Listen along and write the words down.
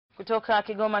Kutoka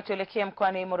Kigoma tuelekea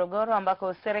mkoani Morogoro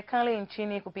ambako serikali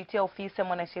nchini kupitia ofisi ya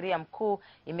mwanasheria mkuu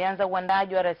imeanza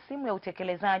uandaaji wa rasimu ya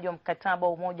utekelezaji wa mkataba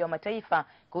wa Umoja wa Mataifa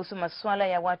kuhusu masuala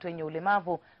ya watu wenye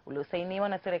ulemavu uliosainiwa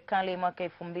na serikali mwaka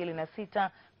 2006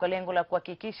 kwa lengo la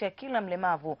kuhakikisha kila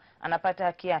mlemavu anapata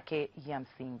haki yake ya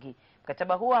msingi.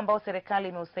 Mkataba huo ambao serikali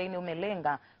imeusaini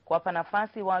umelenga kuwapa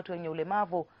nafasi watu wenye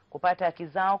ulemavu kupata haki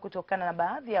zao kutokana na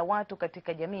baadhi ya watu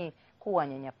katika jamii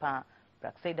kuwanyanyapaa.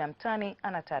 Mtani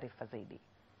ana taarifa zaidi.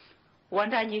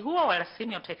 Uandaaji huo wa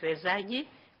rasimu ya utekelezaji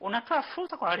unatoa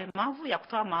fursa kwa walemavu ya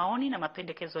kutoa maoni na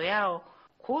mapendekezo yao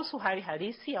kuhusu hali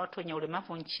halisi ya watu wenye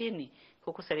ulemavu nchini,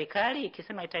 huku serikali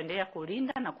ikisema itaendelea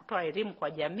kulinda na kutoa elimu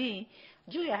kwa jamii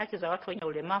juu ya haki za watu wenye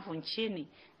ulemavu nchini,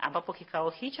 ambapo kikao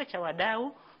hicho cha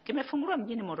wadau kimefunguliwa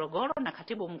mjini Morogoro na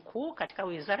katibu mkuu katika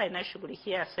wizara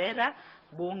inayoshughulikia sera,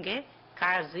 bunge,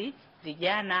 kazi,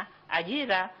 vijana,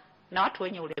 ajira na watu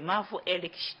wenye ulemavu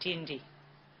Eric Shitindi.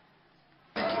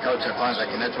 Kikao cha kwanza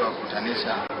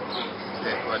kinachowakutanisha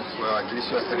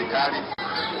wawakilishi wa serikali,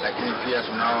 lakini pia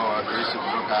tunao wawakilishi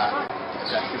kutoka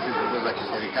taasisi zote za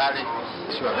kiserikali,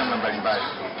 wa vyama mbalimbali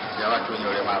vya watu wenye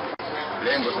ulemavu.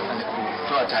 Lengo sasa ni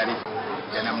kutoa taarifa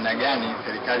ya namna gani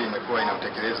serikali imekuwa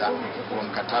inautekeleza huo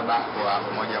mkataba wa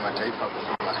Umoja wa Mataifa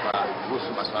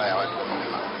kuhusu masuala ya watu wenye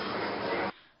ulemavu.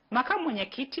 Makamu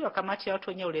mwenyekiti wa kamati ya watu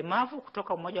wenye ulemavu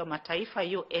kutoka Umoja wa Mataifa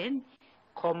UN,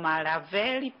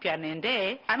 Komaraveli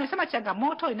Pianende, amesema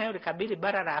changamoto inayolikabili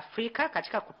bara la Afrika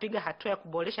katika kupiga hatua ya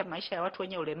kuboresha maisha ya watu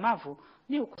wenye ulemavu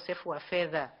ni ukosefu wa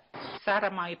fedha. Sara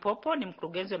Maipopo ni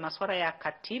mkurugenzi wa masuala ya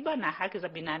katiba na haki za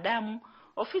binadamu,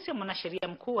 ofisi ya mwanasheria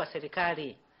mkuu wa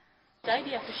serikali.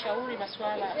 Zaidi ya kushauri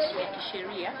masuala ya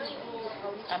kisheria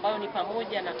ambayo ni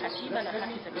pamoja na katiba na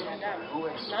haki za binadamu,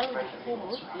 tunalo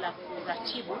jukumu la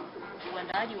kuratibu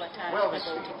uandaaji wa taarifa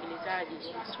za utekelezaji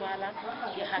wa masuala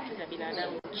ya haki za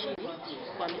binadamu nchini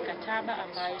kwa mikataba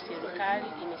ambayo serikali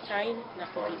imesaini na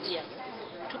kupitia.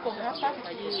 Tuko hapa kwa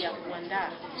ajili ya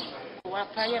kuandaa,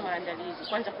 kuwafanya maandalizi,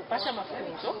 kwanza kupata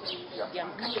mafunzo ya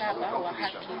mkataba wa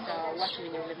haki za watu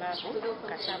wenye ulemavu,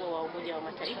 mkataba wa Umoja wa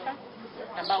Mataifa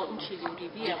ambao nchi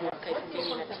iliridhia mwaka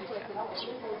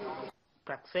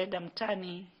 2009.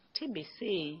 Mtani, TBC,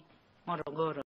 Morogoro.